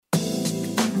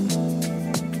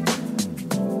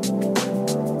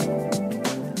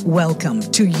Welcome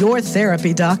to Your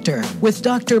Therapy Doctor with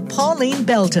Dr. Pauline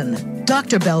Belton.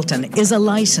 Dr. Belton is a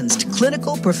licensed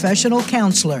clinical professional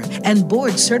counselor and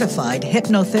board-certified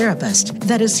hypnotherapist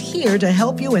that is here to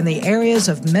help you in the areas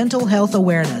of mental health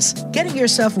awareness, getting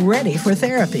yourself ready for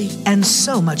therapy, and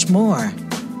so much more.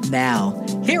 Now,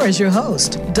 here is your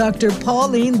host, Dr.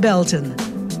 Pauline Belton.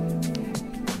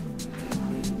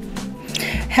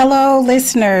 Hello,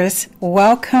 listeners.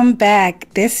 Welcome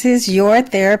back. This is Your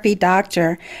Therapy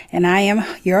Doctor, and I am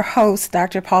your host,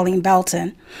 Dr. Pauline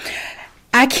Belton.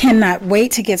 I cannot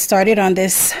wait to get started on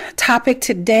this topic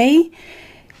today.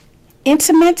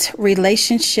 Intimate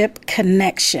relationship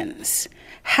connections.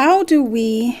 How do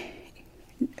we,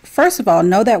 first of all,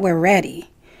 know that we're ready?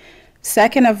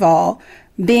 Second of all,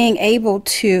 being able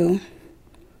to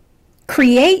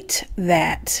create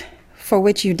that for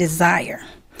which you desire.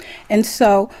 And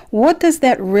so what does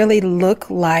that really look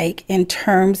like in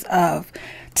terms of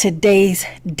today's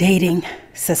dating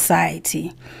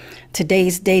society,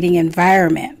 today's dating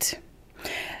environment?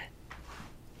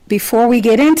 Before we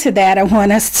get into that, I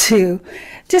want us to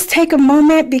just take a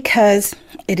moment because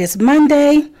it is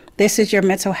Monday. This is your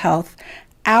mental health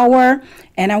hour,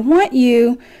 and I want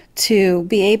you to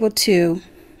be able to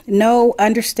know,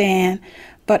 understand,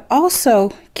 but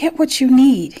also get what you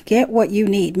need. Get what you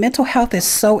need. Mental health is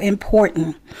so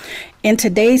important in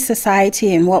today's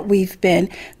society and what we've been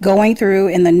going through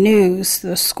in the news,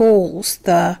 the schools,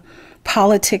 the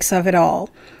politics of it all.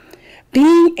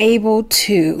 Being able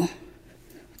to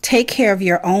take care of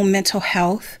your own mental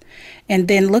health and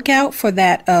then look out for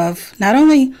that of not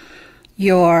only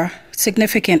your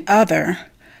significant other,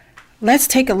 let's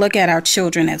take a look at our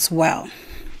children as well.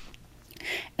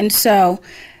 And so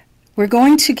we're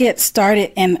going to get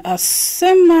started in a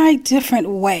semi-different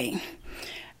way.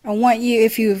 I want you,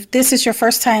 if this is your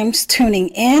first time tuning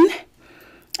in,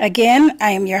 again,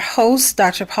 I am your host,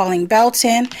 Dr. Pauline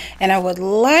Belton, and I would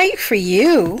like for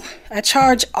you, I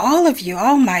charge all of you,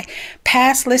 all my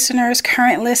past listeners,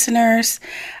 current listeners,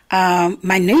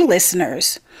 my new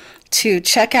listeners, to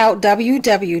check out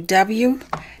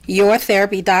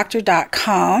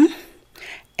www.yourtherapydoctor.com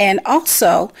and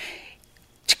also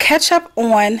to catch up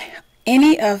on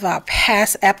any of our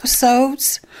past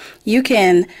episodes. You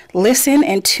can listen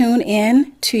and tune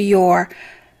in to your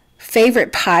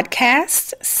favorite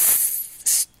podcast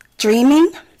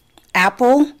streaming.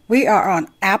 Apple. We are on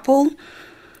Apple.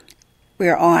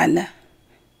 We're on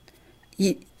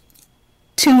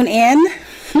TuneIn,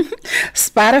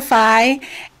 Spotify,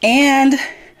 and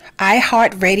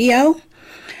iHeartRadio,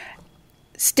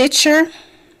 Stitcher.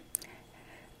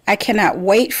 I cannot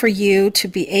wait for you to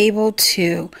be able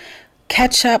to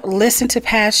catch up, listen to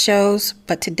past shows,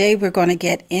 but today we're going to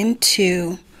get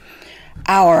into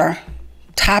our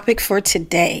topic for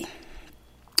today.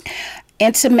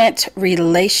 Intimate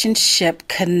relationship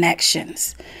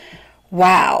connections.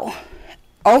 Wow.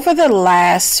 Over the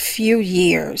last few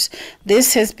years,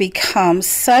 this has become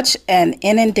such an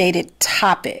inundated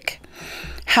topic.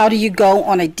 How do you go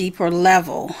on a deeper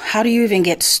level? How do you even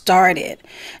get started?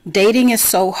 Dating is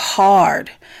so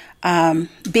hard.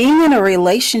 Being in a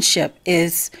relationship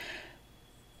is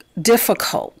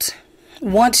difficult.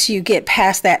 Once you get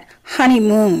past that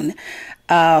honeymoon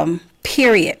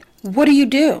period, what do you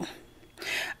do?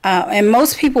 And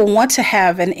most people want to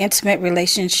have an intimate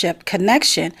relationship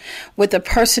connection with the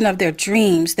person of their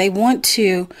dreams. They want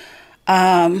to,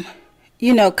 connect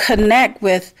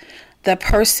with the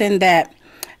person that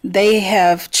they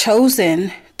have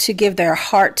chosen to give their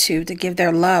heart to give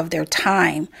their love, their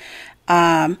time,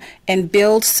 and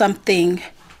build something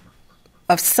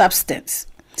of substance,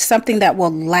 something that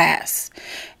will last.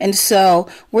 And so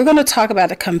we're going to talk about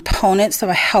the components of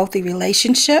a healthy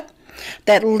relationship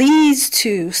that leads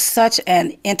to such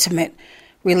an intimate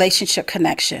relationship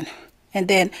connection. And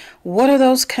then what are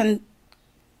those components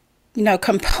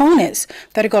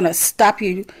that are going to stop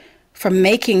you from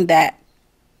making that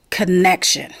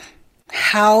connection?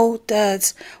 How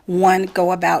does one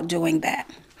go about doing that?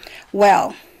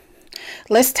 Well,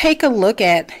 let's take a look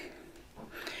at,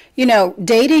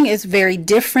 dating is very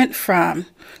different from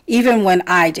even when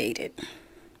I dated,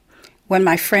 when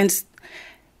my friends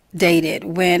dated,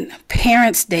 when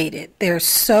parents dated. They're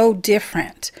so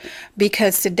different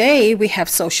because today we have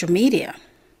social media.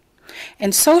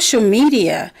 And social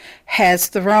media has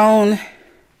thrown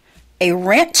a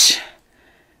wrench,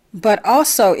 but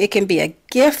also it can be a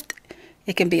gift,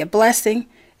 it can be a blessing,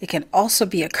 it can also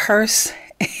be a curse.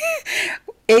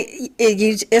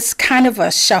 It's kind of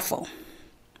a shuffle.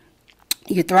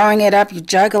 You're throwing it up, you're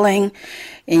juggling,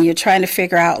 and you're trying to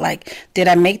figure out, did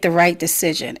I make the right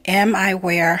decision? Am I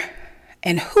where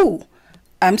and who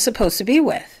I'm supposed to be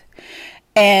with?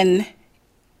 And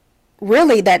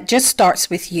really, that just starts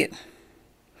with you.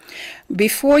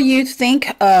 Before you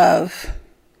think of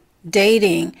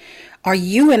dating, are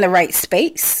you in the right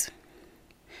space?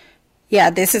 Yeah,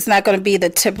 this is not going to be the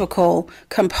typical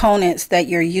components that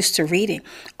you're used to reading.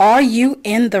 Are you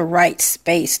in the right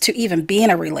space to even be in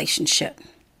a relationship?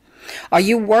 Are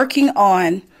you working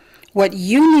on what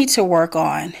you need to work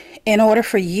on in order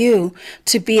for you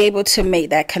to be able to make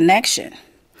that connection?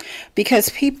 Because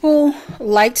people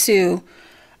like to,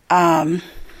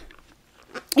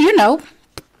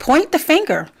 point the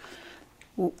finger,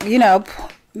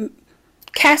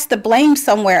 cast the blame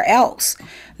somewhere else,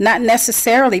 not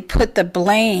necessarily put the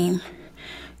blame,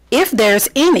 if there's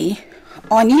any,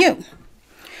 on you.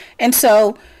 And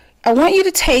so I want you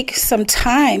to take some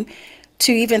time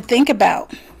to even think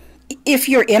about, if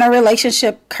you're in a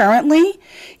relationship currently,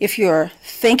 if you're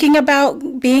thinking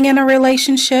about being in a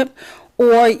relationship,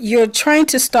 or you're trying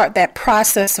to start that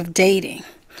process of dating.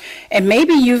 And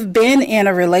maybe you've been in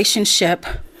a relationship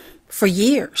for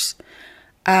years.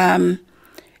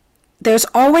 There's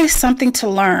always something to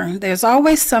learn. There's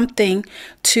always something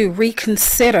to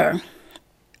reconsider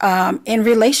in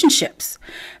relationships,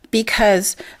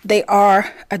 because they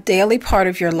are a daily part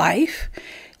of your life.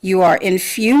 You are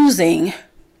infusing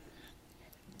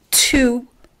two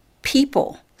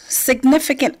people,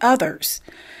 significant others,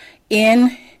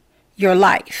 in your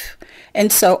life.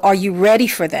 And so are you ready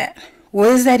for that? What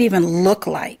does that even look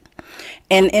like?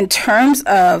 And in terms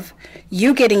of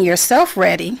you getting yourself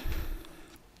ready,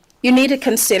 you need to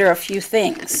consider a few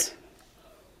things.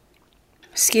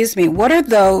 What are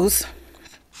those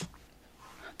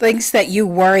things that you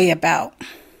worry about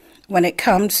when it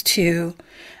comes to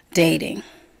dating?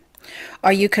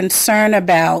 Are you concerned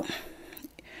about,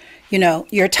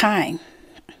 your time?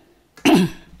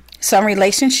 Some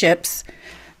relationships,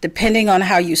 depending on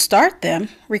how you start them,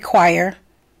 require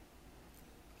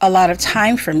a lot of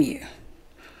time from you.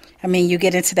 I mean, you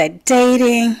get into that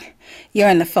dating, you're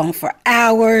on the phone for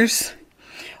hours,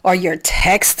 or you're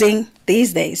texting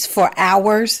these days for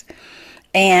hours,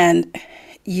 and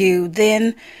you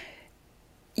then,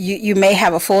 you may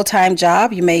have a full-time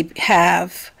job, you may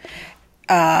have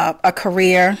a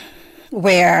career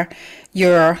where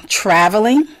you're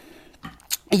traveling.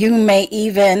 You may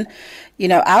even,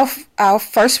 our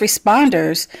first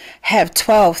responders have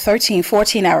 12, 13,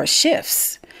 14-hour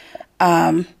shifts.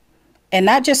 And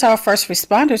not just our first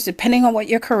responders, depending on what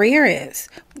your career is,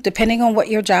 depending on what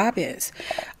your job is.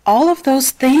 All of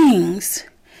those things,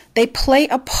 they play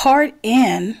a part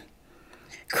in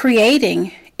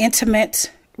creating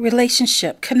intimate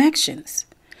relationship connections.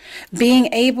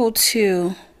 Being able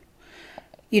to,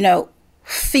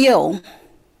 feel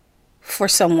for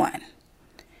someone.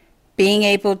 Being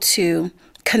able to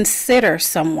consider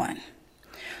someone.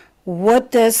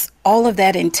 What does all of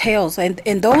that entail?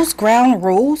 And those ground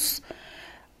rules,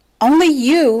 only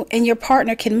you and your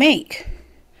partner can make.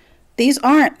 These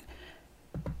aren't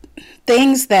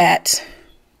things that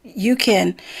you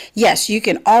can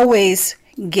always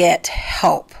get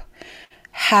help.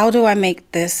 How do I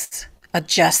make this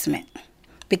adjustment?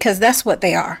 Because that's what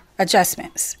they are,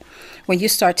 adjustments. When you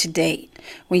start to date,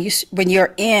 when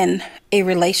you're in a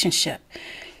relationship,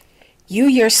 you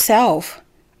yourself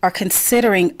are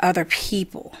considering other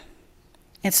people.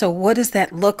 And so what does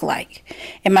that look like?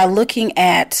 Am I looking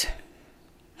at,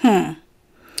 my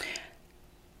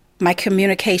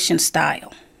communication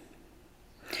style?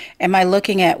 Am I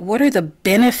looking at what are the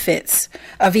benefits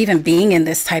of even being in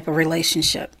this type of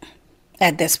relationship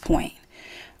at this point?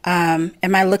 Am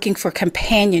I looking for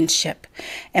companionship?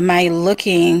 Am I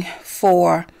looking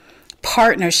for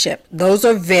partnership? Those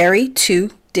are two very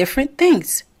different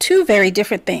things.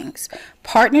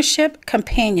 Partnership,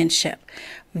 companionship,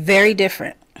 very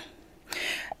different.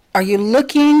 Are you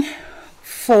looking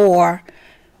for,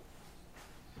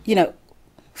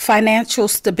 financial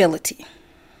stability?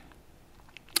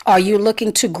 Are you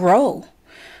looking to grow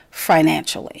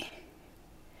financially?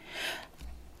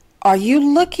 Are you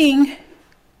looking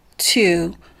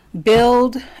to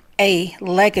build a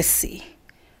legacy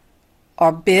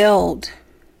or build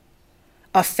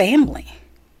a family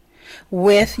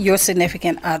with your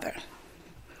significant other?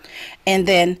 And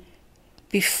then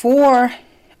before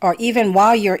or even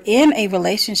while you're in a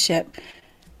relationship,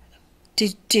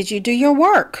 did you do your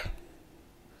work?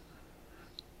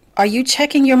 Are you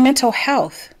checking your mental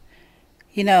health?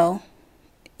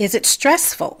 Is it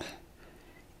stressful?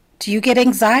 Do you get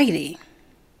anxiety?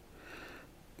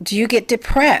 Do you get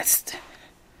depressed?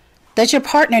 Does your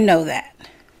partner know that?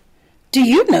 Do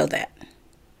you know that?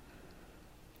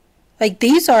 Like,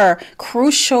 these are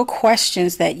crucial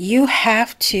questions that you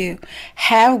have to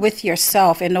have with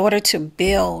yourself in order to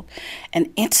build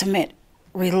an intimate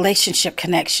relationship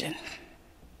connection.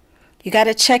 You got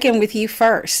to check in with you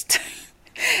first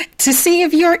to see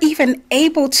if you're even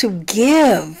able to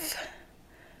give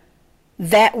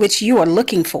that which you are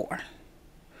looking for.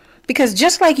 Because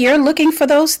just like you're looking for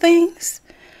those things,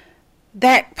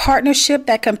 that partnership,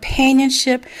 that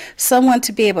companionship, someone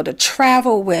to be able to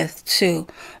travel with, to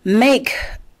make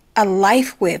a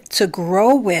life with, to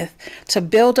grow with, to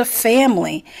build a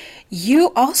family,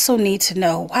 you also need to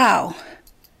know, wow,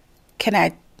 can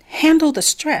I handle the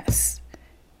stress?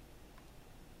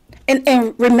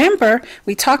 And remember,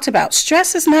 we talked about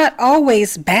stress is not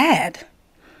always bad.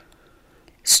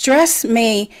 Stress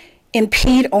may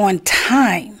impede on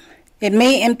time. It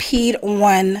may impede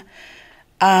on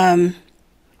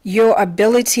your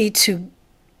ability to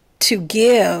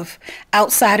give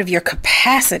outside of your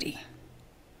capacity.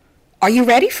 Are you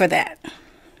ready for that?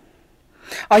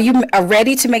 Are you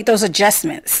ready to make those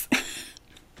adjustments?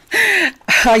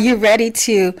 Are you ready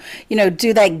to,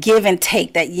 do that give and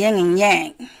take, that yin and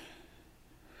yang?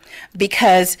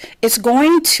 Because it's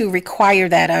going to require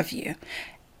that of you.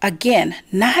 Again,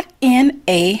 not in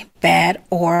a bad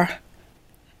or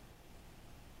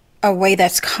a way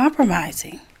that's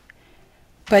compromising,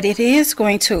 but it is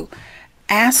going to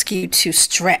ask you to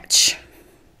stretch.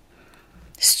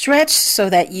 Stretch so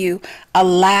that you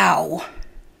allow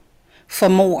for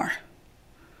more.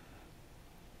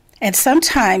 And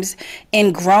sometimes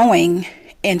in growing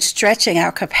and stretching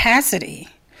our capacity,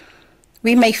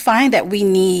 we may find that we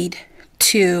need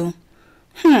to,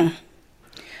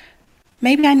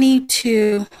 maybe I need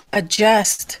to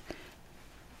adjust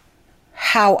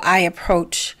how I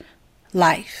approach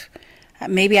life.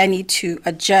 Maybe I need to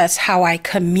adjust how I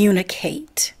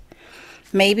communicate.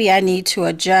 Maybe I need to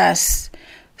adjust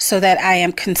so that I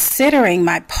am considering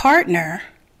my partner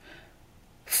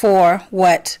for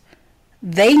what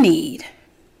they need,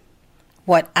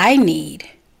 what I need,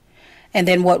 and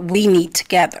then what we need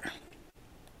together.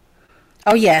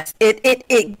 Oh yes,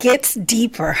 it gets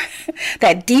deeper,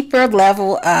 that deeper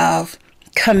level of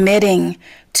committing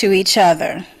to each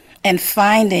other and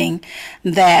finding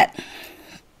that,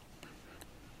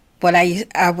 what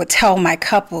I would tell my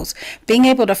couples, being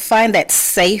able to find that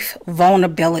safe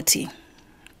vulnerability.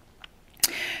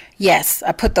 Yes,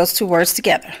 I put those two words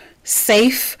together.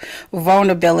 Safe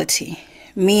vulnerability,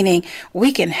 meaning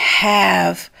we can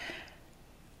have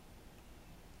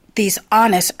these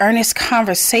honest, earnest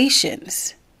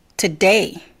conversations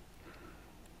today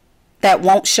that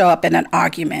won't show up in an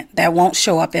argument, that won't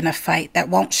show up in a fight, that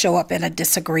won't show up in a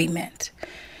disagreement.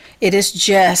 It is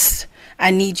just,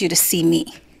 I need you to see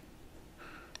me.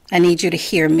 I need you to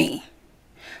hear me.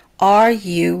 Are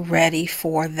you ready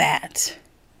for that?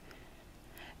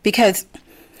 Because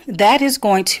that is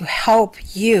going to help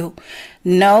you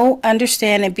know,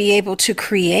 understand, and be able to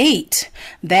create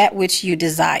that which you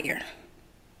desire,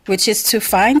 which is to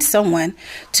find someone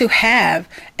to have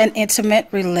an intimate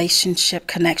relationship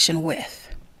connection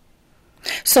with.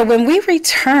 So when we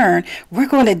return, we're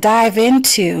going to dive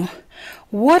into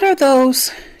what are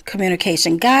those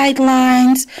communication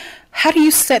guidelines? How do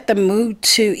you set the mood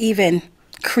to even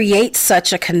create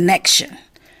such a connection?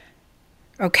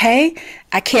 Okay,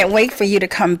 I can't wait for you to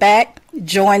come back.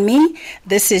 Join me.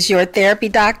 This is your therapy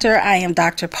doctor. I am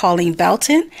Dr. Pauline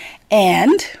Belton,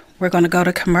 and we're going to go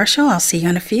to commercial. I'll see you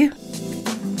in a few.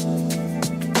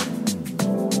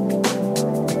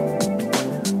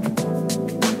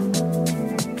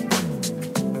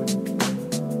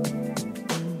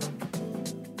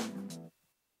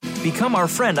 Become our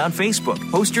friend on Facebook.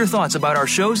 Post your thoughts about our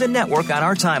shows and network on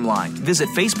our timeline. Visit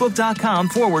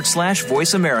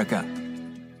facebook.com/Voice America.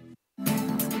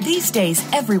 These days,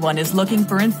 everyone is looking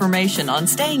for information on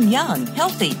staying young,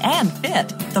 healthy, and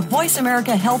fit. The Voice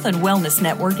America Health and Wellness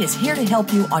Network is here to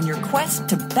help you on your quest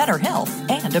to better health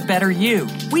and a better you.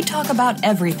 We talk about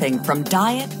everything from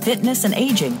diet, fitness, and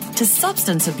aging to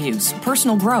substance abuse,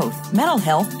 personal growth, mental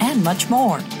health, and much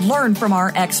more. Learn from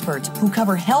our experts who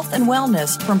cover health and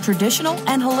wellness from traditional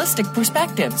and holistic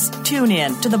perspectives. Tune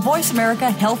in to the Voice America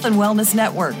Health and Wellness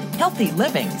Network. Healthy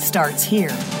living starts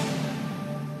here.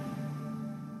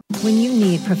 When you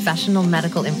need professional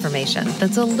medical information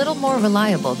that's a little more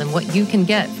reliable than what you can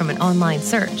get from an online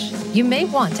search, you may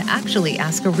want to actually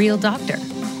ask a real doctor.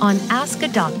 On Ask a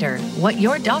Doctor, what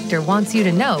your doctor wants you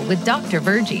to know with Dr.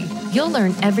 Virgie, you'll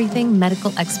learn everything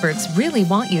medical experts really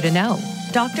want you to know.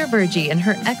 Dr. Virgie and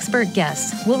her expert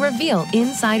guests will reveal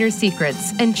insider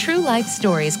secrets and true life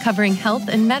stories covering health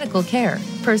and medical care,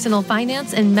 personal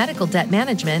finance and medical debt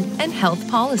management, and health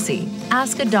policy.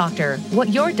 Ask a Doctor, what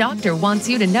your doctor wants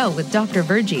you to know with Dr.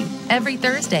 Virgie, every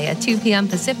Thursday at 2 p.m.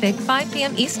 Pacific, 5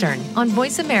 p.m. Eastern on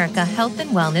Voice America Health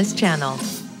and Wellness Channel.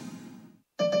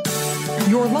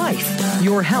 Your life,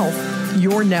 your health,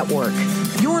 your network.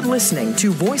 You're listening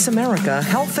to Voice America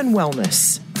Health and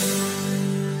Wellness.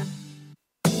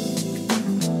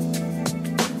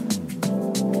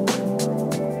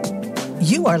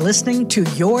 You are listening to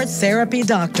Your Therapy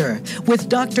Doctor with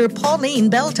Dr. Pauline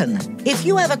Belton. If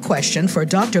you have a question for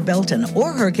Dr. Belton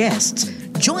or her guests,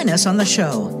 join us on the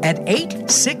show at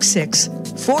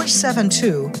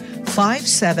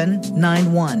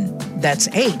 866-472-5791. That's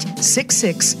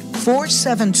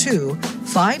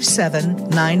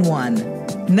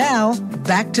 866-472-5791. Now,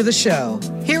 back to the show.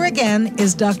 Here again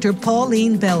is Dr.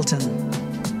 Pauline Belton.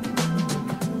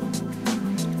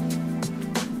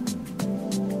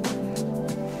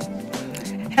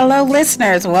 Hello,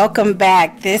 listeners. Welcome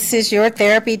back. This is Your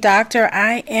Therapy Doctor.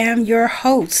 I am your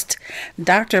host,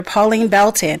 Dr. Pauline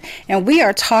Belton, and we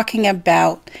are talking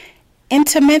about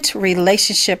intimate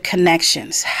relationship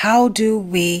connections. How do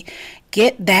we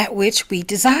get that which we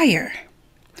desire?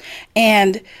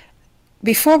 And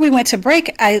before we went to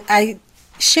break, I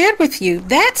shared with you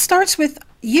that starts with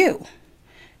you.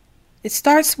 It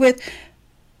starts with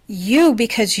you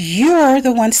because you're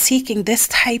the one seeking this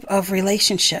type of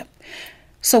relationship.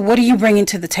 So what are you bringing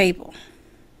to the table?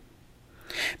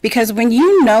 Because when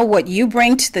you know what you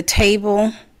bring to the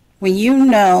table, when you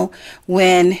know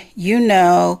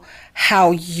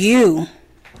how you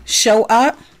show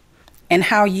up and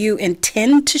how you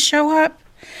intend to show up,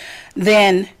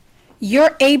 then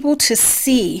you're able to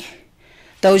see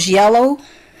those yellow,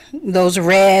 those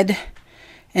red,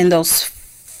 and those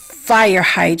fire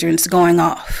hydrants going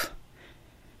off.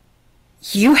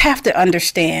 You have to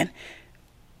understand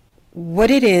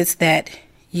what it is that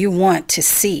you want to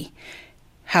see.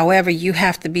 However, you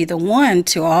have to be the one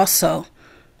to also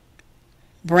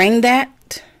bring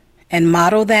that and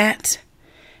model that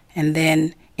and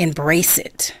then embrace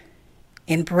it.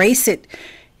 Embrace it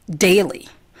daily.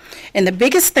 And the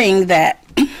biggest thing that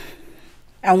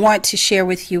I want to share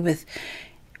with you with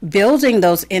building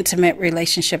those intimate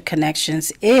relationship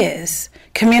connections is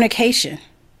communication.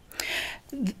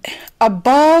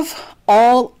 Above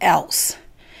all else,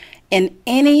 in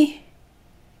any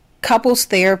couples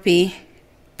therapy,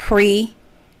 pre,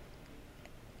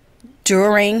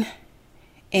 during,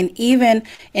 and even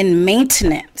in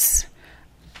maintenance,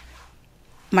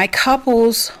 my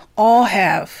couples all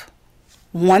have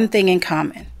one thing in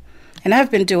common. And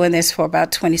I've been doing this for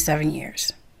about 27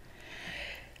 years.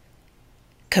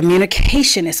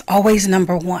 Communication is always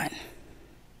number one.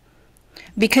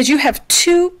 Because you have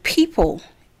two people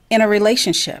in a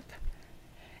relationship.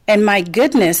 And my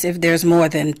goodness, if there's more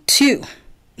than two.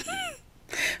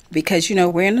 Because,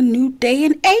 we're in a new day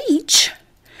and age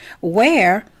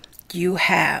where you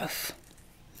have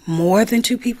more than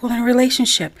two people in a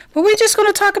relationship. But we're just going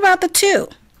to talk about the two.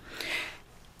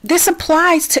 This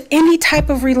applies to any type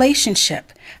of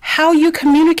relationship. How you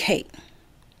communicate.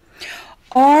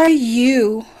 Are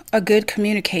you a good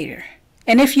communicator?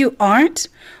 And if you aren't,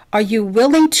 are you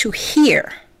willing to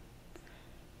hear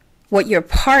what your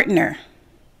partner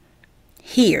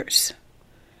hears?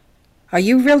 Are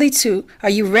you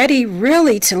ready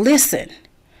really to listen?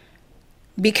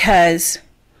 Because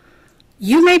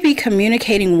you may be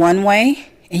communicating one way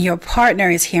and your partner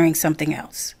is hearing something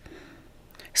else.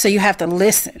 So you have to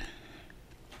listen.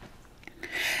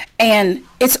 And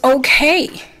it's okay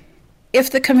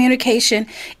if the communication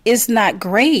is not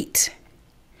great.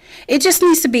 It just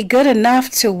needs to be good enough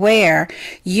to where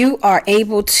you are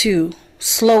able to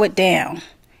slow it down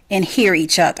and hear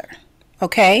each other.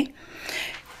 Okay?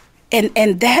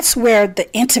 And that's where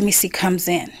the intimacy comes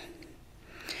in.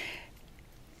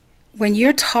 When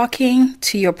you're talking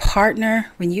to your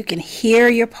partner, when you can hear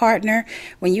your partner,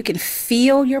 when you can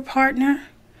feel your partner,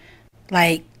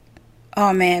 like,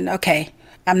 oh man, okay,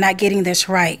 I'm not getting this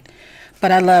right,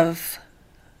 but I love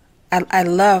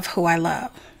who I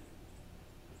love.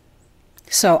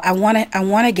 So I want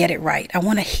to get it right. I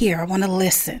want to hear. I want to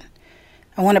listen.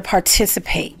 I want to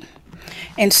participate.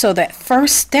 And so that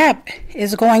first step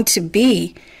is going to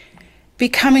be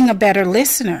becoming a better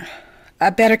listener,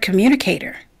 a better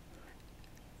communicator.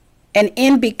 And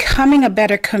in becoming a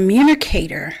better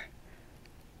communicator,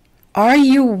 are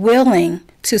you willing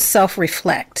to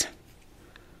self-reflect?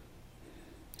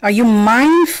 Are you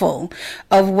mindful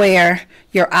of where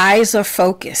your eyes are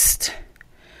focused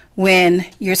when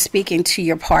you're speaking to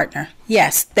your partner?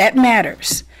 Yes, that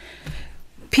matters.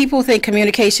 People think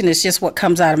communication is just what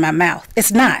comes out of my mouth.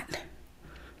 It's not.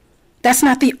 That's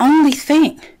not the only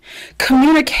thing.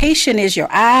 Communication is your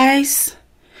eyes,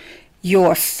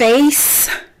 your face,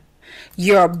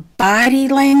 your body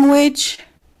language,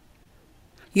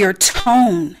 your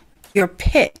tone, your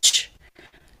pitch.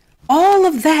 All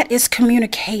of that is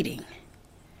communicating.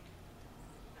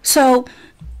 So,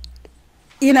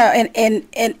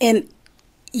 and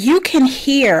you can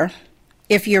hear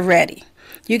if you're ready.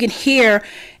 You can hear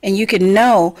and you can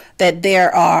know that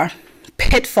there are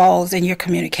pitfalls in your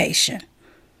communication.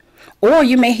 Or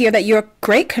you may hear that you're a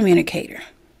great communicator.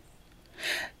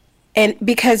 And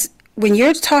because when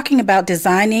you're talking about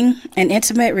designing an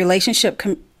intimate relationship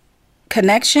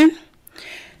connection,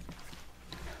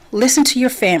 listen to your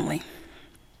family.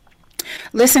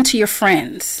 Listen to your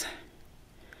friends.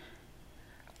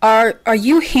 Are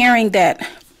you hearing that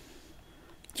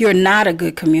you're not a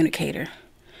good communicator?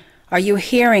 Are you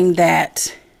hearing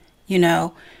that,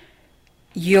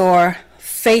 your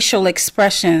facial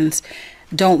expressions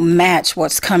don't match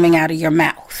what's coming out of your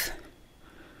mouth?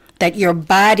 That your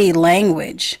body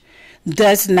language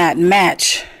does not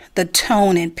match the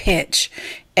tone and pitch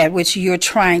at which you're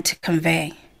trying to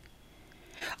convey?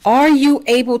 Are you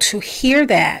able to hear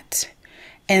that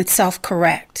and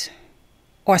self-correct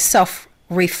or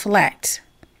self-reflect?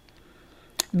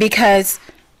 Because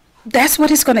that's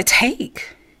what it's going to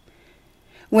take.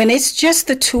 When it's just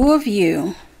the two of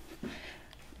you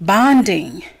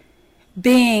bonding,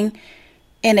 being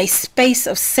in a space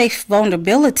of safe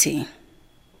vulnerability,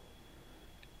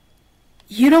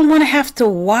 you don't want to have to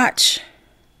watch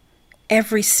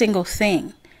every single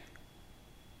thing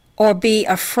or be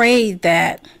afraid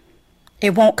that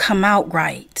it won't come out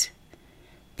right,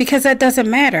 because that doesn't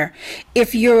matter.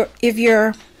 If you're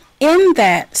in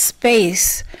that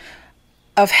space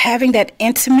of having that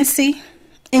intimacy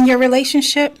in your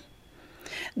relationship,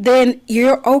 then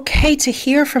you're okay to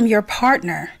hear from your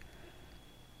partner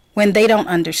when they don't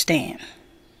understand,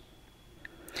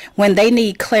 when they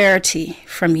need clarity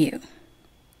from you,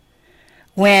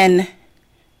 when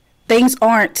things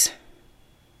aren't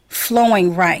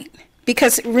flowing right.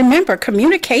 Because remember,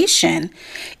 communication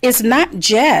is not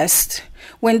just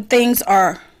when things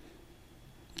are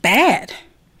bad.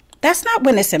 That's not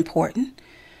when it's important.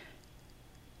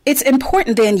 It's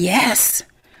important then, yes,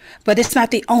 but it's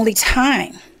not the only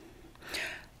time.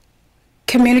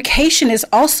 Communication is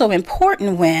also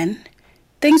important when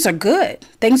things are good,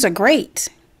 things are great.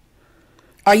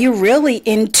 Are you really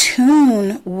in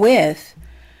tune with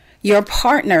your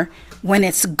partner when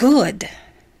it's good?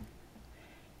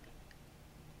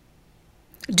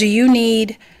 Do you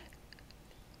need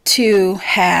to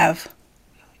have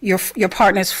your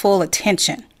partner's full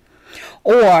attention?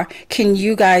 Or can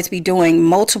you guys be doing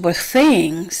multiple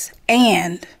things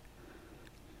and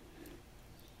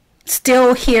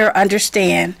still hear,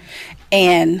 understand,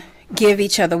 and give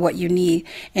each other what you need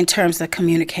in terms of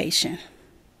communication?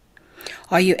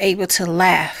 Are you able to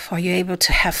laugh? Are you able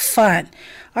to have fun?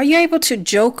 Are you able to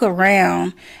joke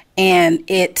around and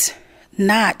it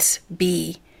not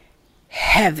be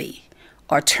heavy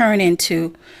or turn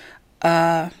into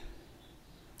a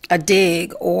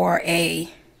dig or a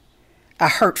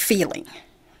hurt feeling?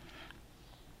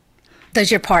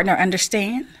 Does your partner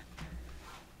understand?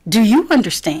 Do you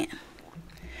understand?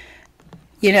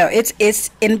 It's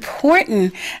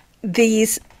important,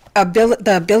 the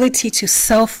ability to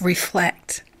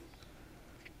self-reflect.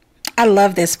 I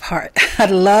love this part. I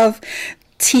love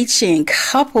teaching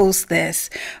couples this,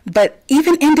 but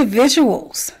even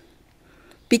individuals,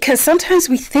 because sometimes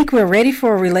we think we're ready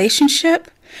for a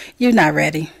relationship. You're not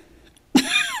ready.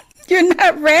 You're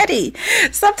not ready.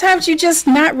 Sometimes you're just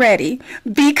not ready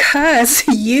because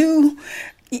you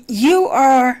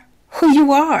are who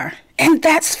you are, and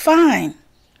that's fine.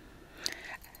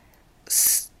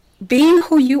 Being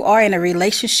who you are in a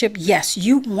relationship, yes,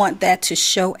 you want that to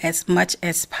show as much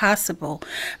as possible,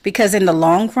 because in the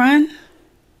long run,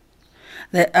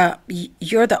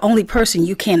 you're the only person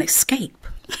you can't escape.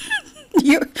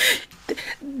 You're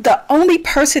the only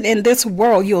person in this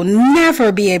world you'll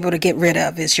never be able to get rid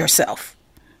of is yourself.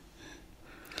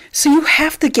 So you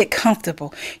have to get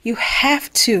comfortable. You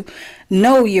have to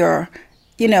know your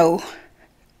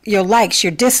likes,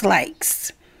 your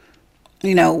dislikes,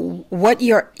 what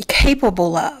you're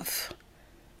capable of.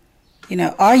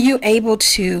 Are you able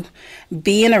to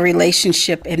be in a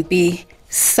relationship and be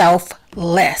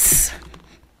selfless?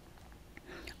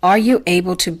 Are you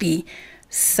able to be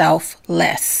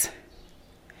selfless?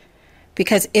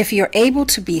 Because if you're able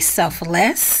to be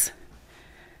selfless,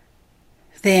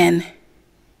 then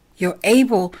you're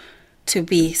able to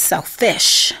be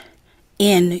selfish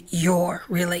in your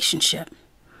relationship.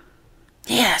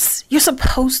 Yes, you're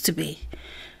supposed to be.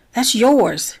 That's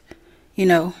yours.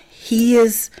 He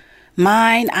is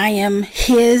mine, I am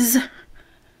his.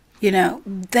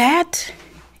 That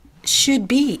should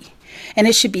be, and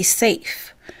it should be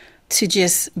safe to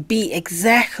just be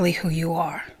exactly who you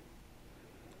are.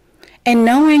 And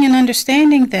knowing and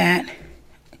understanding that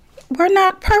we're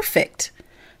not perfect.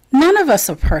 None of us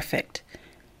are perfect.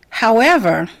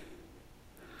 However,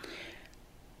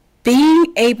 being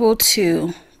able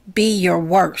to be your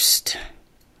worst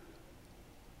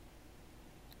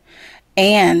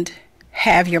and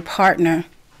have your partner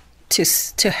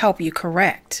to help you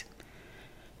correct,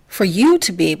 for you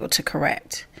to be able to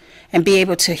correct and be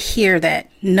able to hear that,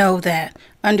 know that,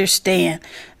 understand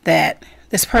that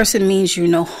this person means you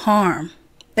no harm.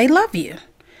 They love you.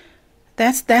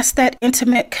 That's that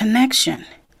intimate connection.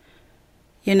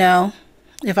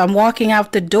 If I'm walking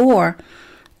out the door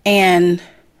and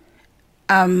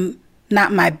I'm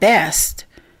not my best,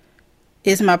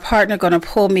 is my partner going to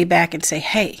pull me back and say,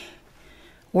 hey,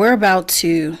 we're about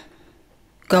to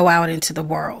go out into the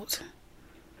world,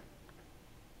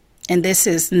 and this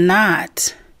is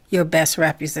not your best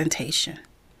representation.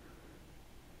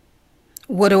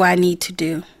 What do I need to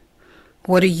do?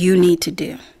 What do you need to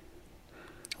do?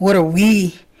 What are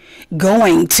we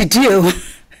going to do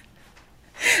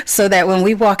so that when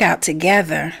we walk out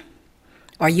together,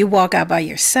 or you walk out by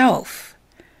yourself,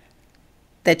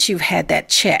 that you've had that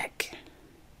check?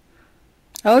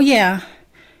 Oh yeah,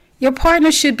 your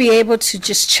partner should be able to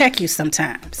just check you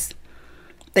sometimes.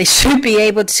 They should be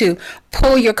able to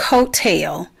pull your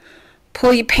coattail,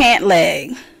 pull your pant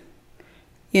leg,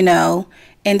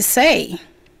 and say,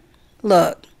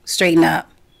 look, straighten up,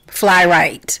 fly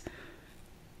right.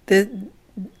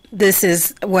 This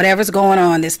is whatever's going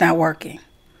on, it's not working.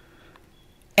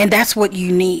 And that's what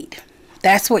you need.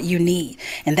 That's what you need.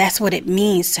 And that's what it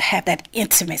means to have that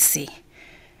intimacy,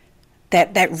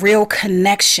 that real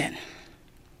connection.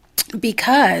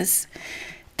 Because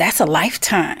that's a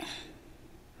lifetime.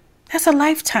 That's a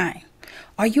lifetime.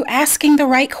 Are you asking the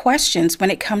right questions when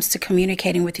it comes to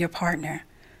communicating with your partner?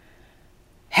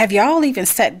 Have y'all even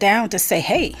sat down to say,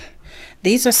 hey,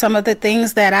 these are some of the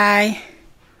things that I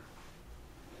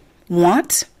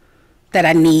want, that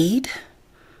I need,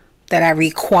 that I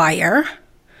require,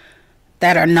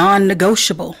 that are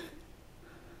non-negotiable?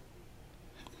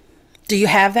 Do you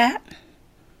have that?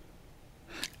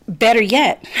 Better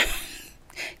yet,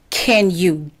 can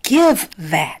you give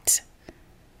that?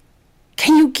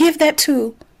 Can you give that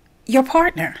to your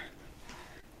partner?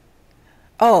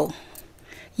 Oh,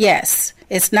 yes,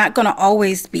 it's not going to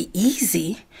always be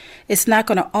easy. It's not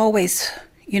going to always,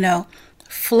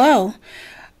 flow.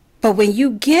 But when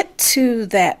you get to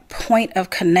that point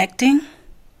of connecting,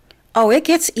 it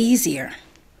gets easier.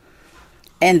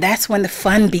 And that's when the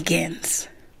fun begins.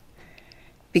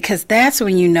 Because that's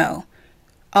when you know,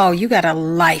 you got a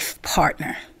life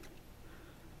partner.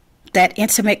 That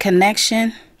intimate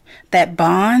connection, that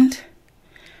bond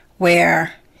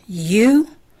where you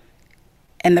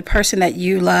and the person that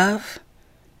you love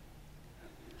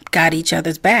got each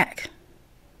other's back,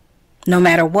 no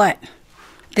matter what.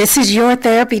 This is your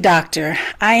therapy doctor.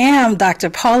 I am Dr.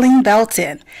 Pauline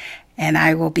Belton, and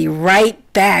I will be right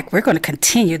back. We're going to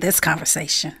continue this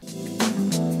conversation.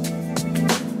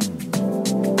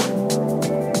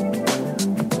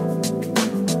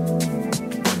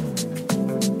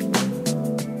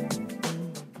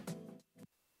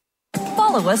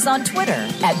 Follow us on Twitter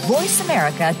at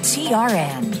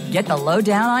VoiceAmericaTRN. Get the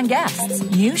lowdown on guests,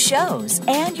 new shows,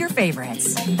 and your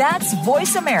favorites. That's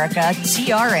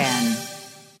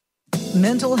VoiceAmericaTRN.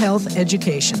 Mental health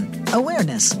education,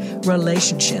 awareness,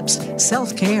 relationships,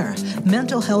 self-care,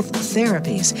 mental health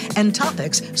therapies, and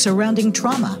topics surrounding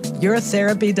trauma. Your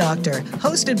therapy doctor,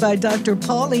 hosted by Dr.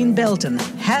 Pauline Belton,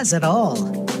 has it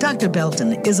all. Dr.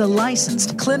 Belton is a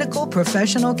licensed clinical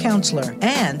professional counselor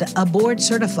and a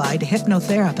board-certified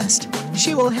hypnotherapist.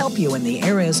 She will help you in the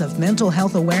areas of mental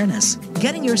health awareness,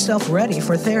 getting yourself ready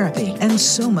for therapy, and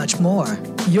so much more.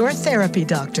 Your Therapy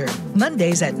Doctor,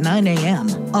 Mondays at 9 a.m.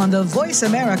 on the Voice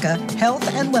America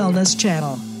Health and Wellness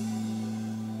Channel.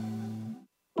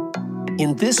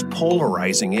 In this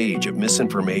polarizing age of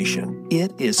misinformation,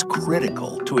 it is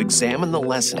critical to examine the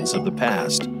lessons of the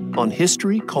past. On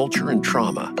history, culture, and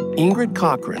trauma, Ingrid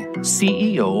Cochran,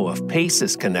 CEO of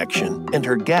PACES Connection, and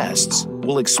her guests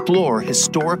will explore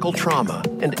historical trauma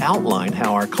and outline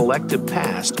how our collective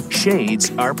past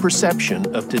shades our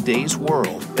perception of today's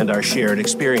world and our shared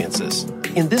experiences.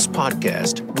 In this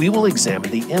podcast, we will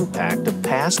examine the impact of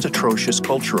past atrocious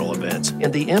cultural events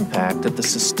and the impact of the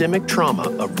systemic trauma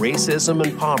of racism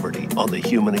and poverty on the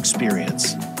human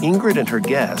experience. Ingrid and her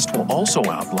guest will also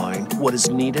outline what is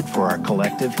needed for our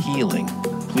collective healing.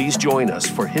 Please join us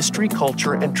for History,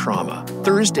 Culture, and Trauma,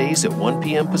 Thursdays at 1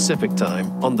 p.m. Pacific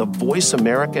Time on the Voice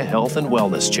America Health and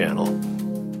Wellness channel.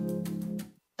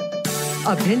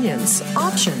 Opinions,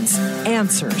 options,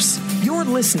 answers. You're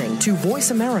listening to Voice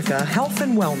America Health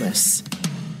and Wellness.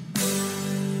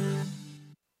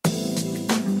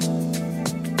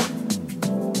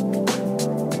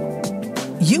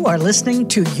 You are listening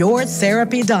to Your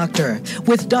Therapy Doctor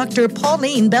with Dr.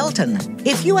 Pauline Belton.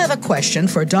 If you have a question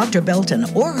for Dr. Belton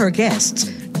or her guests,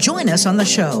 join us on the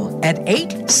show at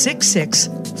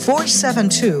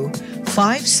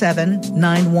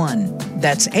 866-472-5791.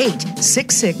 That's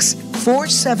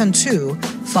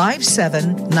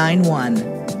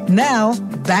 866-472-5791. Now,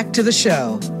 back to the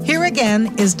show. Here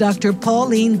again is Dr.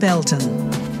 Pauline Belton.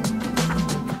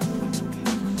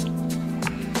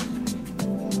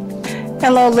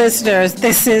 Hello, listeners.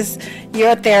 This is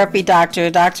Your Therapy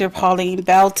Doctor, Dr. Pauline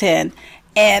Belton.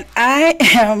 And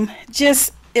I'm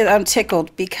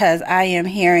tickled because I am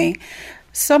hearing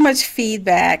so much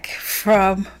feedback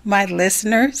from my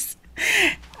listeners.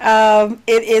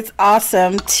 It is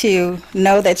awesome to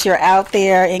know that you're out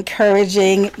there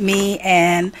encouraging me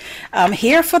and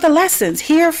here for the lessons,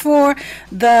 here for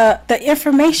the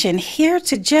information, here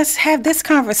to just have this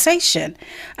conversation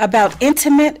about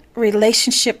intimate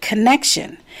relationship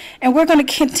connection. And we're going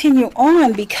to continue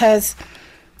on because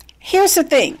here's the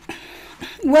thing.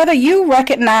 Whether you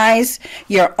recognize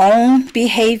your own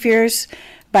behaviors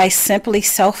by simply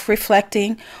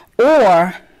self-reflecting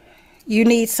or you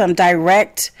need some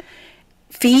direct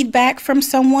feedback from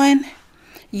someone,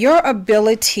 your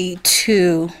ability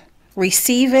to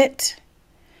receive it,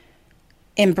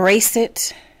 embrace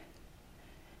it,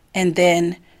 and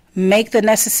then make the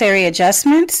necessary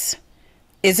adjustments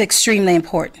is extremely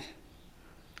important.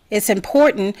 It's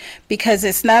important because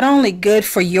it's not only good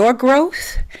for your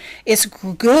growth, it's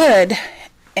good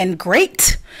and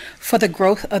great for the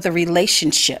growth of the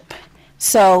relationship.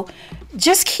 So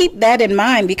just keep that in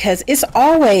mind because it's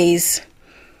always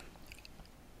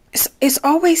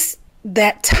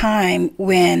that time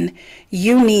when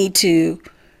you need to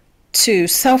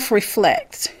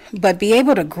self-reflect, but be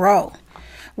able to grow.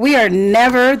 We are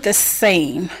never the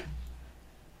same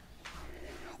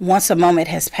once a moment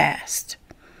has passed.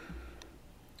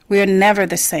 We are never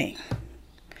the same.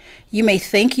 You may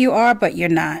think you are, but you're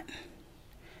not.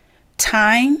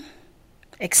 Time,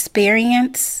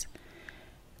 experience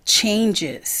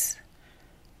changes.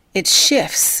 It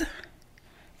shifts.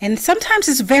 And sometimes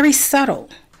it's very subtle.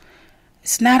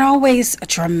 It's not always a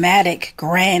dramatic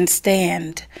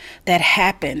grandstand that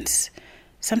happens.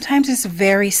 Sometimes it's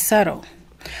very subtle.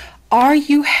 Are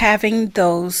you having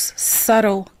those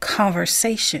subtle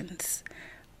conversations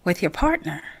with your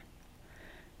partner?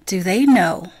 Do they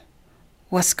know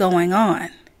what's going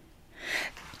on?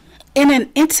 In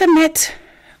an intimate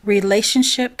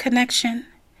relationship connection,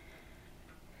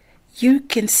 you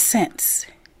can sense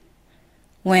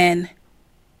when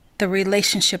the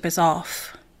relationship is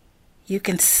off. You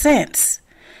can sense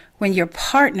when your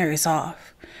partner is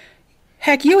off.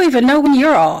 Heck, you even know when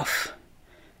you're off.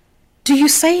 Do you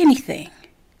say anything?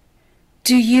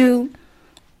 Do you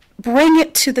bring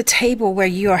it to the table where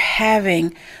you are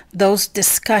having those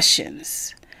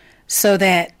discussions so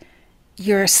that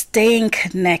you're staying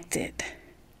connected,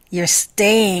 you're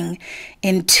staying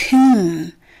in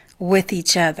tune with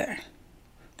each other?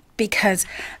 Because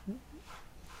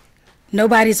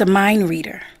nobody's a mind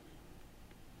reader.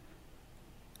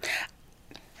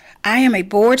 I am a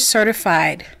board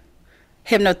certified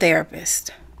hypnotherapist,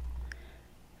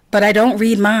 but I don't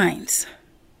read minds.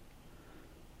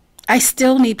 I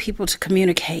still need people to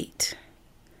communicate.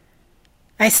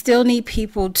 I still need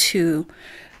people to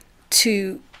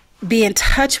be in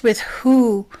touch with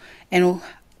who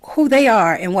they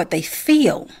are and what they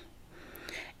feel,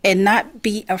 and not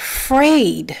be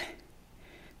afraid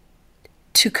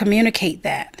to communicate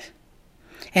that.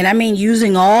 And I mean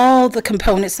using all the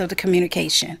components of the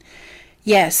communication.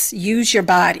 Yes, use your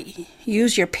body,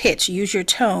 use your pitch, use your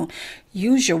tone,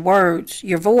 use your words,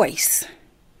 your voice,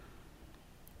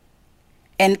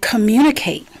 and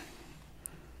communicate.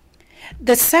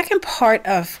 The second part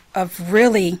of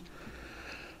really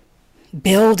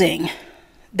building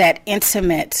that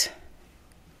intimate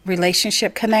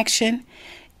relationship connection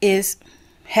is,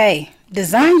 hey,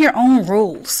 design your own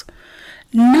rules.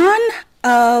 None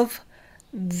of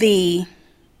the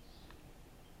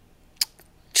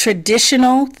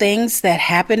traditional things that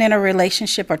happen in a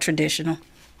relationship are traditional.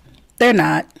 They're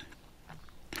not.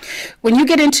 When you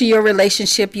get into your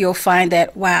relationship, you'll find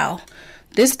that, wow,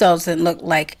 this doesn't look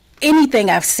like anything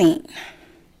I've seen,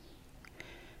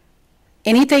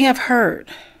 anything I've heard.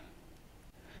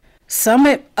 Some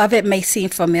of it may seem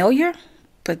familiar,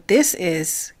 but this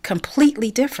is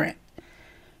completely different.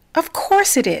 Of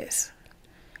course it is.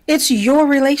 It's your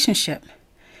relationship.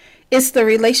 It's the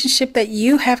relationship that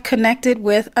you have connected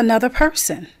with another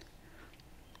person.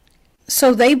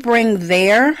 So they bring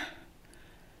their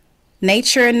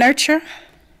nature and nurture,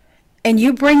 and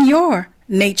you bring your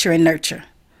nature and nurture.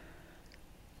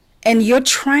 And you're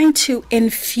trying to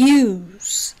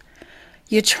infuse,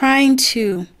 you're trying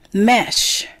to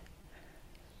mesh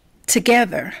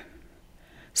together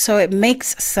so it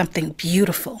makes something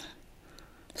beautiful,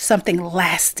 something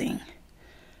lasting,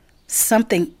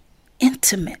 something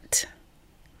intimate.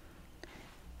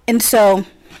 And so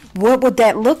what would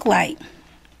that look like?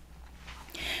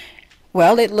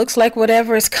 Well, it looks like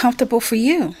whatever is comfortable for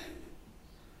you.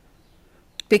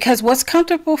 Because what's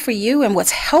comfortable for you and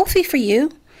what's healthy for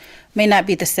you may not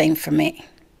be the same for me.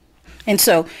 And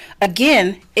so,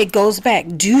 again, it goes back.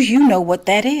 Do you know what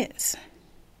that is?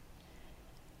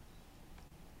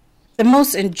 The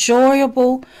most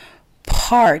enjoyable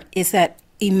part is that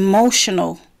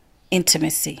emotional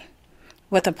intimacy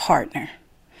with a partner.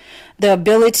 The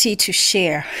ability to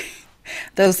share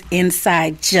those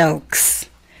inside jokes,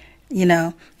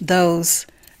 those,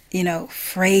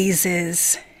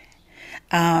 phrases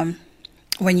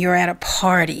when you're at a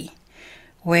party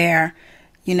where,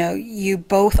 you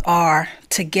both are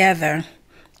together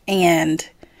and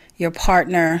your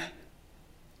partner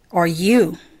or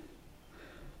you,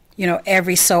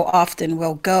 every so often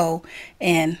will go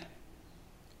and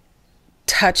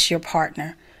touch your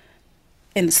partner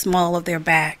in the small of their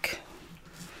back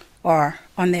or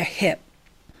on their hip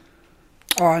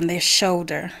or on their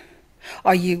shoulder,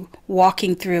 or you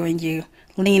walking through and you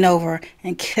lean over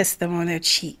and kiss them on their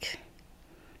cheek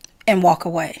and walk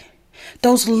away.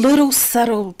 Those little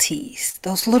subtleties,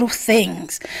 those little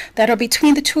things that are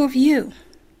between the two of you,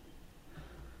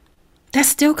 that's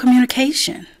still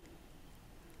communication.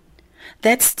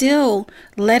 That's still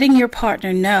letting your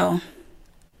partner know,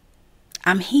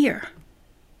 I'm here.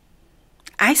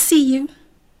 I see you.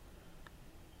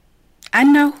 I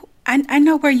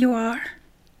know where you are.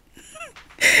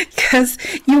 Because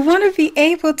you want to be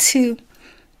able to,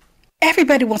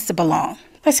 everybody wants to belong.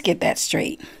 Let's get that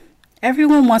straight.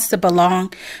 Everyone wants to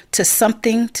belong to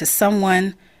something, to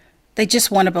someone. They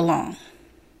just want to belong.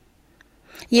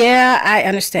 Yeah, I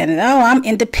understand it. Oh, I'm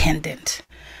independent.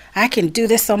 I can do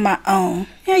this on my own.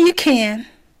 Yeah, you can.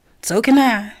 So can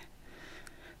I.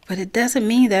 But it doesn't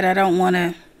mean that I don't want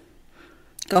to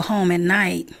go home at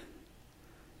night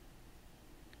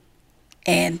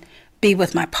and be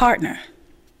with my partner.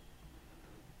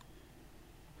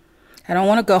 I don't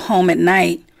want to go home at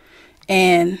night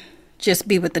and just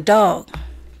be with the dog.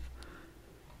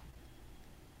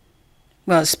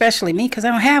 Well, especially me, because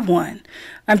I don't have one.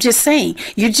 I'm just saying,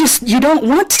 you don't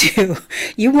want to.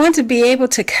 You want to be able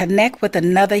to connect with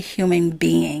another human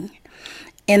being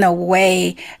in a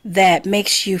way that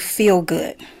makes you feel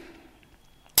good.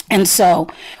 And so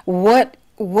what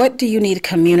do you need to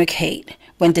communicate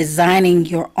when designing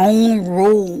your own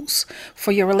rules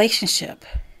for your relationship?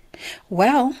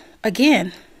 Well,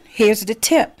 again, here's the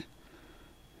tip.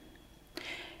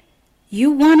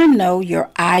 You want to know your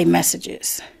I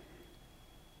messages.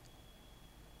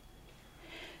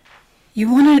 You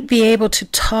want to be able to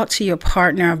talk to your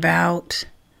partner about,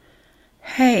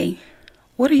 hey,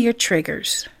 what are your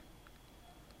triggers?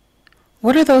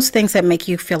 What are those things that make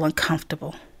you feel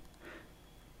uncomfortable?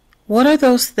 What are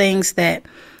those things that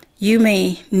you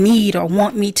may need or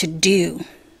want me to do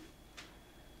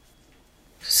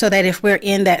so that if we're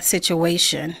in that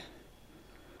situation,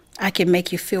 I can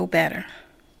make you feel better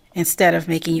instead of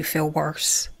making you feel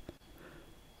worse?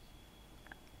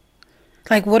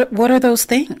 Like, what are those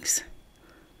things?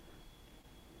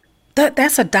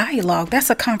 That's a dialogue. That's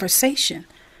a conversation.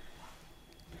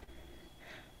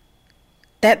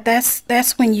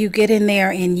 That's when you get in there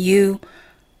and you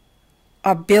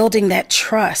are building that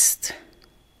trust.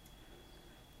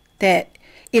 That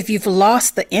if you've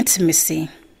lost the intimacy,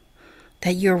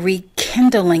 that you're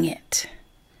rekindling it.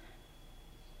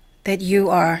 That you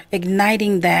are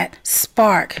igniting that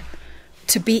spark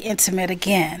to be intimate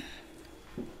again.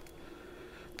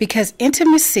 Because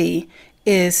intimacy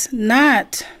is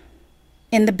not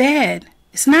in the bed.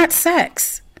 It's not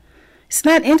sex. It's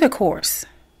not intercourse.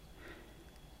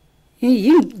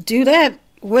 You do that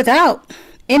without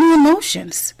any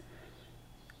emotions.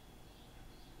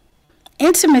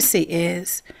 Intimacy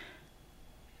is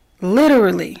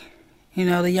literally,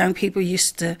 the young people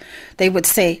they would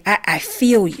say, I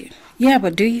feel you. Yeah,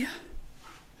 but do you?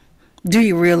 Do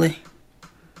you really?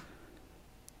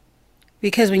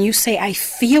 Because when you say, I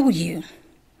feel you,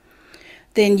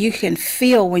 then you can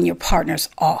feel when your partner's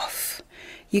off.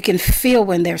 You can feel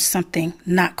when there's something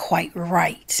not quite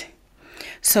right.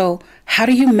 So how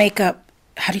do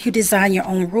you design your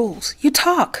own rules? You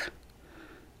talk.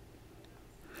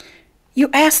 You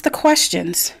ask the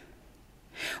questions.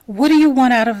 What do you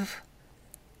want out of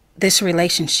this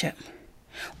relationship?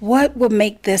 What will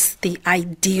make this the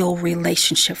ideal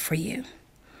relationship for you?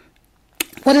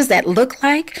 What does that look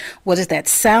like? What does that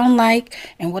sound like?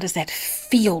 And what does that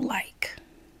feel like?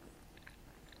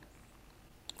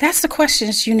 That's the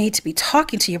questions you need to be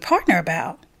talking to your partner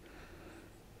about.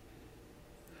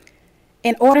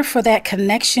 In order for that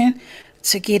connection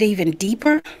to get even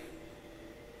deeper,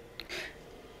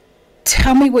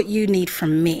 tell me what you need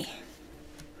from me.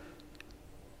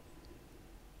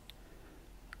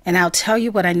 And I'll tell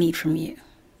you what I need from you.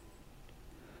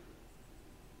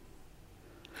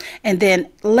 And then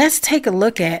let's take a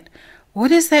look at, what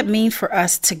does that mean for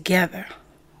us together?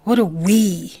 What do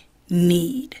we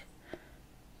need?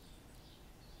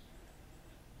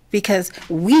 Because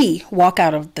we walk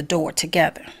out of the door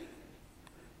together.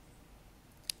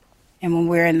 And when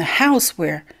we're in the house,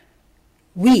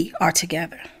 we are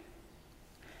together.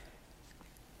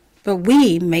 But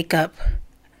we make up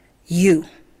you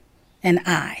and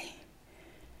I.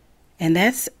 And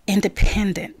that's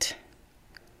independent.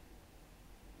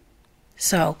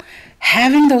 So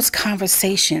having those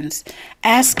conversations,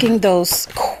 asking those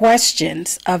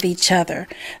questions of each other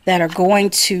that are going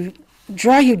to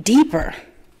draw you deeper,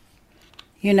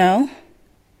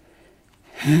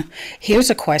 Here's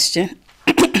a question.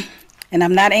 And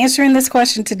I'm not answering this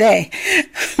question today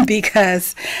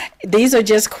because these are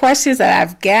just questions that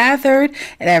I've gathered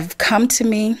and have come to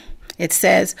me. It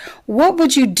says, what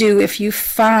would you do if you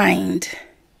find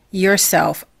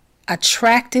yourself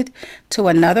attracted to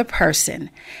another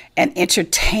person and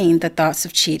entertain the thoughts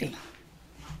of cheating?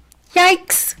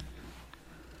 Yikes.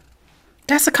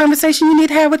 That's a conversation you need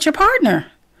to have with your partner.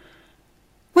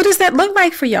 What does that look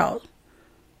like for y'all?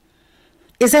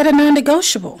 Is that a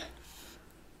non-negotiable?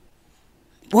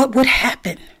 What would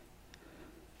happen?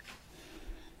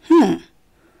 Do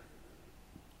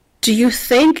you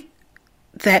think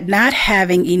that not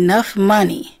having enough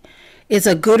money is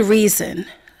a good reason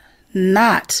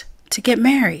not to get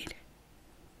married?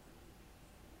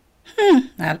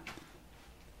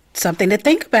 Something to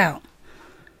think about.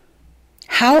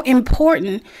 How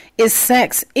important is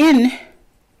sex in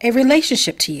a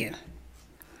relationship to you?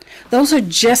 Those are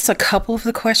just a couple of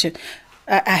the questions.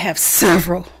 I have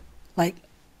several, like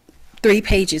 3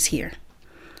 pages here.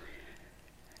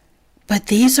 But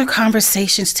these are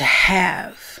conversations to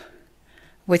have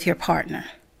with your partner.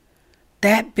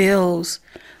 That builds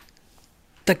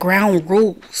the ground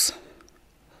rules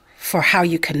for how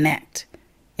you connect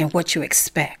and what you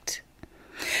expect.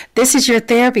 This is your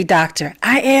therapy doctor.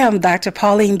 I am Dr.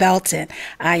 Pauline Belton.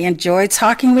 I enjoyed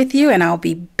talking with you, and I'll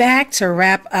be back to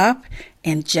wrap up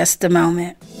in just a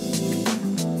moment.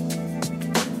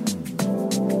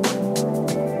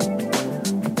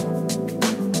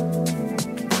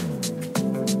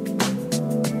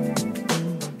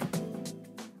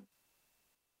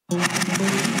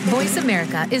 Voice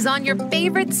America is on your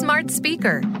favorite smart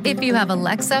speaker. If you have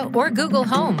Alexa or Google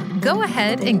Home, go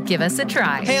ahead and give us a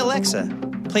try. Hey, Alexa,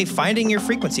 play Finding Your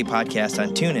Frequency podcast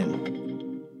on TuneIn.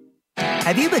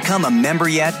 Have you become a member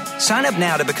yet? Sign up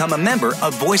now to become a member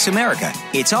of Voice America.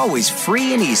 It's always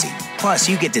free and easy. Plus,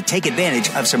 you get to take advantage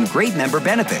of some great member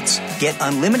benefits. Get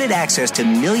unlimited access to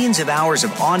millions of hours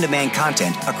of on-demand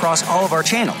content across all of our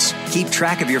channels. Keep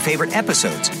track of your favorite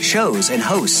episodes, shows, and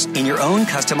hosts in your own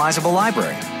customizable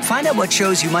library. Find out what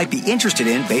shows you might be interested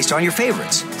in based on your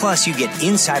favorites. Plus, you get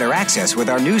insider access with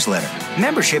our newsletter.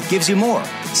 Membership gives you more.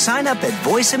 Sign up at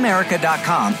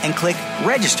voiceamerica.com and click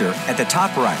register at the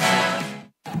top right.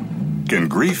 Can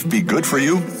grief be good for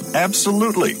you?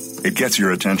 Absolutely. It gets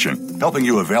your attention, helping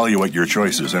you evaluate your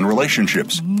choices and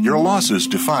relationships. Your losses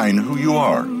define who you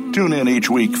are. Tune in each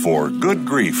week for Good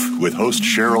Grief with host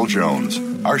Cheryl Jones.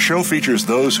 Our show features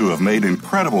those who have made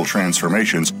incredible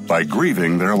transformations by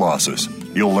grieving their losses.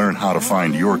 You'll learn how to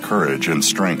find your courage and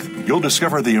strength. You'll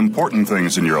discover the important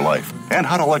things in your life and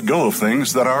how to let go of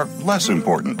things that are less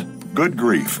important. Good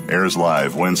Grief airs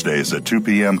live Wednesdays at 2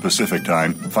 p.m. Pacific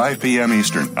Time, 5 p.m.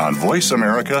 Eastern on Voice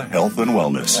America Health and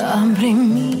Wellness.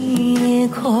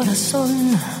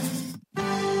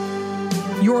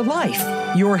 Your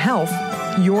life, your health,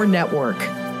 your network.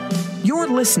 You're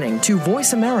listening to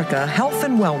Voice America Health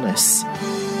and Wellness.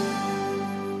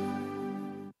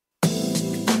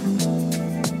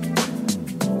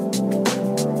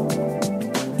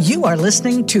 You You are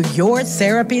listening to Your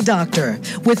Therapy Doctor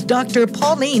with Dr.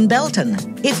 Pauline Belton.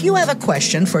 If you have a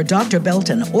question for Dr.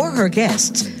 Belton or her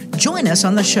guests, join us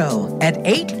on the show at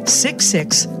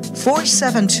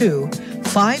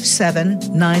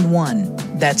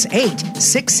 866-472-5791. That's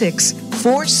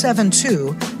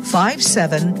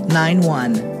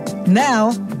 866-472-5791.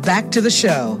 Now, back to the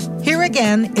show. Here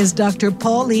again is Dr.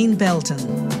 Pauline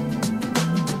Belton.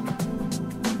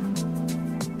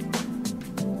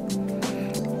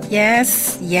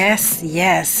 Yes, yes,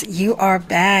 yes. You are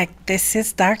back. This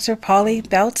is Dr. Pauline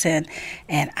Belton,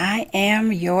 and I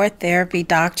am your therapy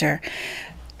doctor.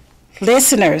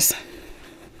 Listeners,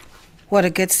 what a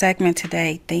good segment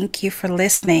today. Thank you for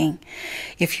listening.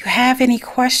 If you have any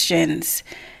questions,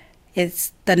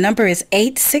 the number is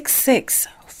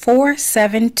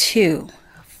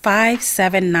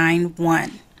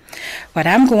 866-472-5791. But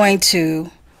I'm going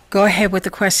to go ahead with the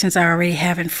questions I already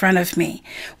have in front of me.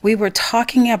 We were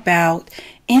talking about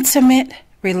intimate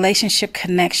relationship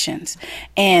connections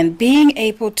and being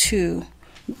able to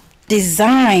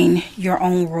design your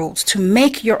own rules, to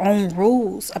make your own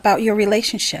rules about your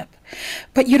relationship.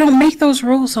 But you don't make those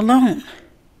rules alone.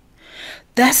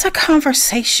 That's a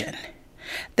conversation.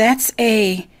 That's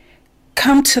a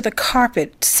come to the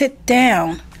carpet, sit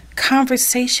down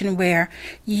conversation where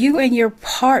you and your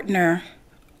partner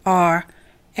are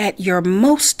at your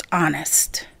most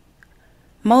honest,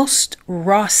 most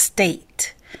raw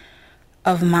state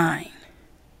of mind,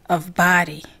 of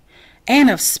body, and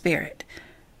of spirit.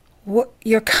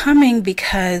 You're coming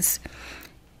because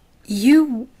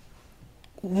you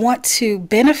want to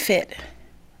benefit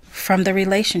from the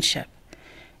relationship.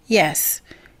 Yes,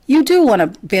 you do want to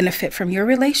benefit from your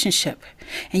relationship,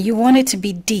 and you want it to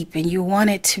be deep, and you want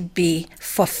it to be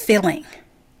fulfilling.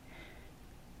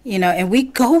 And we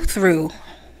go through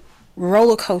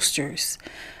roller coasters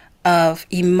of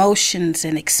emotions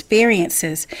and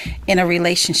experiences in a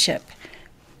relationship.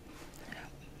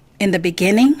 In the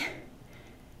beginning,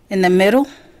 in the middle,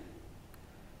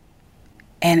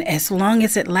 and as long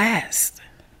as it lasts.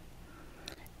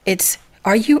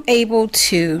 Are you able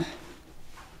to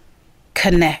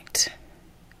connect?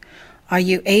 Are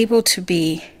you able to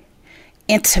be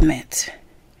intimate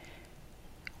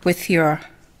with your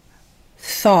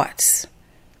thoughts,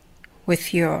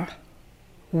 with your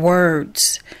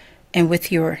words, and with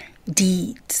your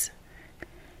deeds?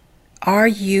 Are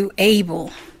you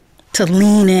able to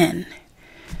lean in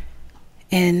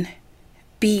and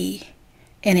be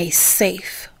in a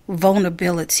safe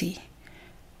vulnerability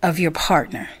of your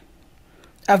partner,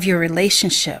 of your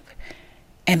relationship,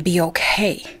 and be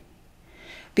okay?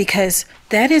 Because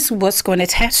that is what's going to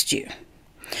test you.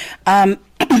 I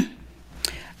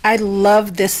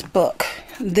love this book.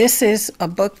 This is a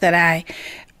book that I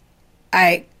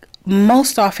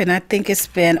most often, I think it's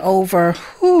been over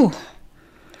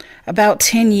about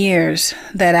 10 years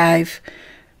that I've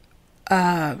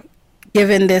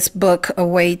given this book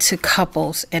away to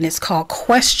couples, and it's called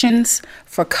Questions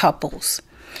for Couples.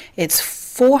 It's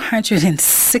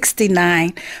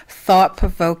 469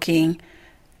 thought-provoking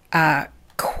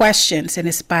questions, and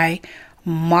it's by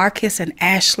Marcus and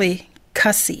Ashley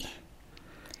Cussy.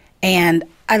 And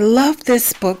I love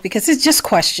this book because it's just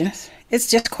questions. It's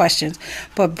just questions.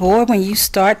 But boy, when you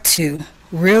start to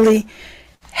really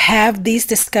have these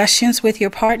discussions with your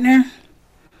partner,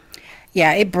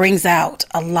 it brings out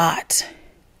a lot.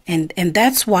 And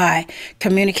that's why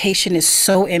communication is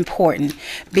so important.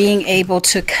 Being able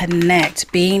to connect,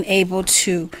 being able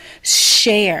to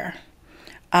share,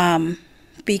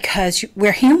 because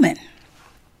we're human.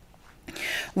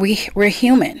 We're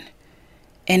human,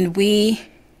 and we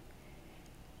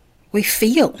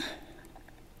feel.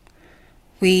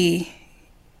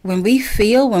 When we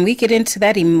get into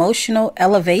that emotional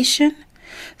elevation,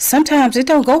 sometimes it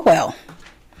don't go well.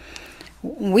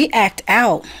 We act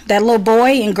out. That little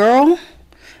boy and girl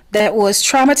that was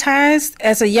traumatized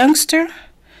as a youngster,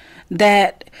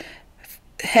 that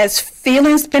has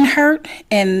feelings been hurt,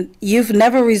 and you've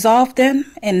never resolved them,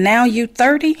 and now you're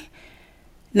 30,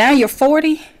 now you're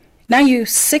 40, now you're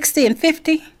 60 and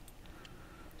 50,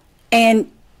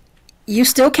 and you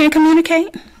still can't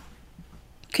communicate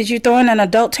because you're throwing an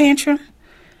adult tantrum?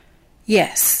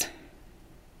 Yes.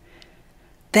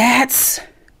 That's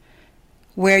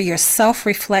where your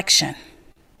self-reflection,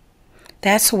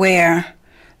 that's where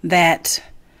that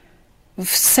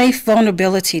safe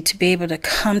vulnerability to be able to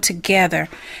come together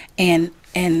and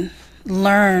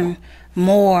learn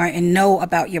more and know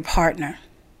about your partner.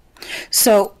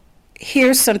 So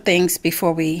here's some things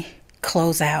before we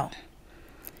close out.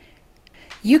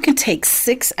 You can take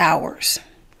 6 hours.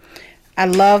 I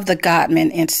love the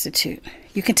Gottman Institute.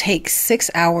 You can take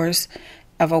 6 hours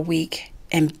of a week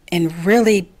and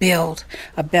really build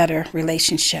a better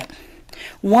relationship.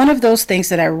 One of those things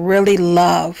that I really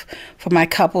love for my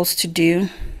couples to do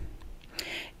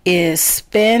is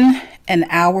spend an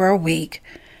hour a week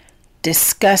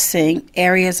discussing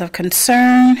areas of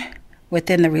concern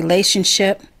within the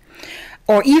relationship,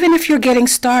 or even if you're getting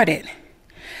started,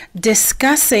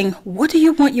 discussing what do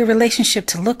you want your relationship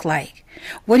to look like?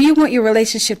 What do you want your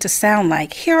relationship to sound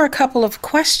like? Here are a couple of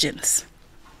questions.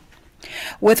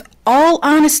 With all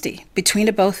honesty between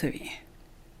the both of you,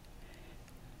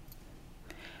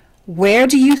 where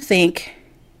do you think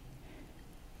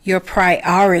your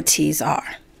priorities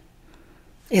are?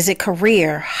 Is it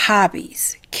career,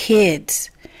 hobbies,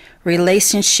 kids,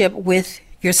 relationship with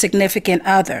your significant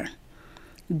other,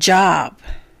 job,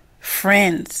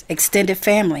 friends, extended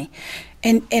family?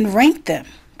 And rank them.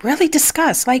 Really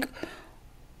discuss, like,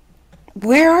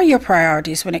 where are your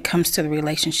priorities when it comes to the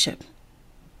relationship?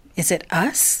 Is it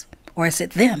us or is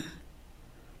it them?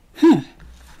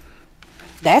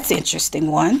 That's an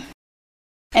interesting one.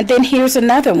 And then here's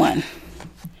another one.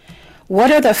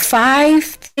 What are the 5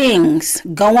 things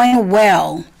going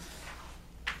well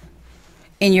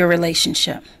in your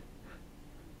relationship?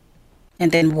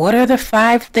 And then what are the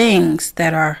 5 things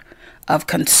that are of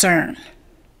concern?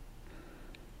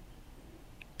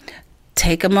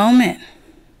 Take a moment.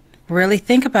 Really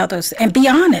think about those and be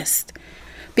honest.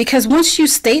 Because once you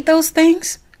state those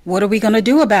things, what are we going to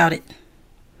do about it?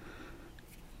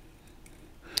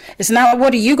 It's not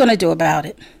what are you going to do about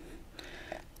it.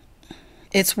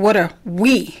 It's what are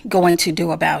we going to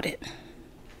do about it?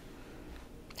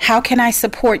 How can I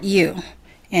support you?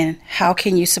 And how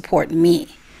can you support me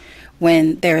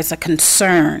when there is a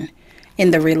concern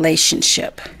in the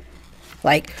relationship?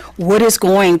 Like, what is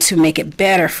going to make it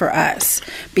better for us?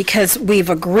 Because we've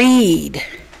agreed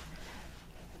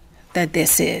that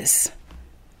this is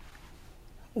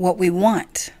what we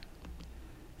want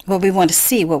to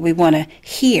see, what we want to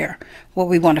hear, what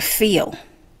we want to feel.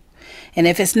 And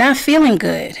if it's not feeling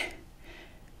good,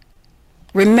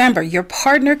 remember, your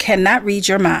partner cannot read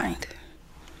your mind,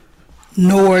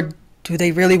 nor do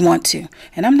they really want to.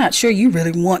 And I'm not sure you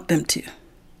really want them to.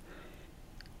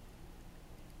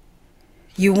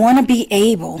 You want to be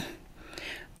able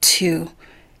to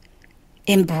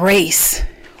embrace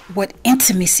what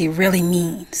intimacy really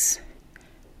means.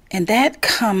 And that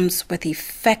comes with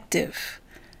effective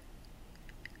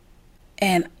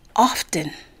and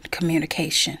often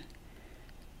communication,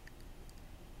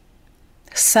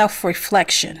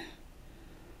 self-reflection,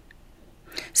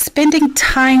 spending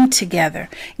time together,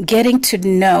 getting to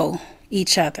know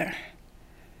each other.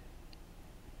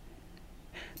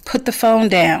 Put the phone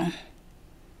down.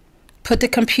 Put the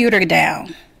computer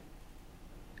down.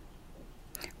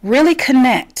 Really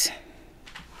connect.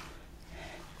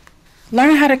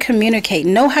 Learn how to communicate.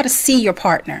 Know how to see your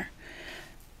partner.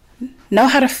 Know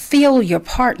how to feel your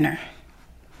partner.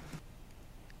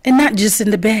 And not just in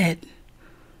the bed.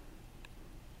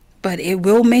 But it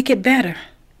will make it better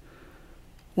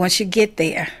once you get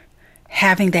there,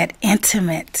 having that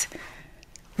intimate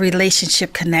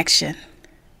relationship connection.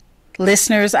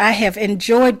 Listeners, I have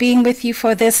enjoyed being with you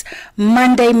for this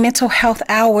Monday Mental Health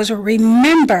Hours.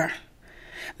 Remember,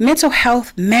 mental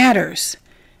health matters.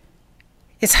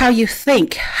 It's how you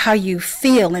think, how you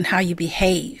feel, and how you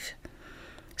behave.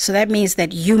 So that means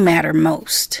that you matter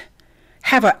most.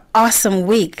 Have an awesome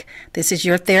week. This is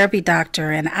your therapy doctor,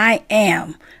 and I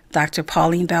am Dr.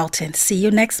 Pauline Belton. See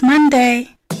you next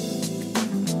Monday.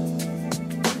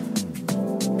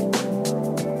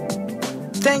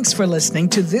 Thanks for listening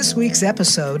to this week's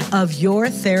episode of Your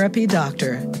Therapy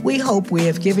Doctor. We hope we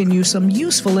have given you some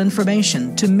useful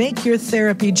information to make your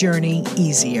therapy journey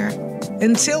easier.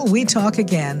 Until we talk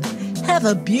again, have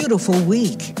a beautiful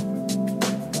week.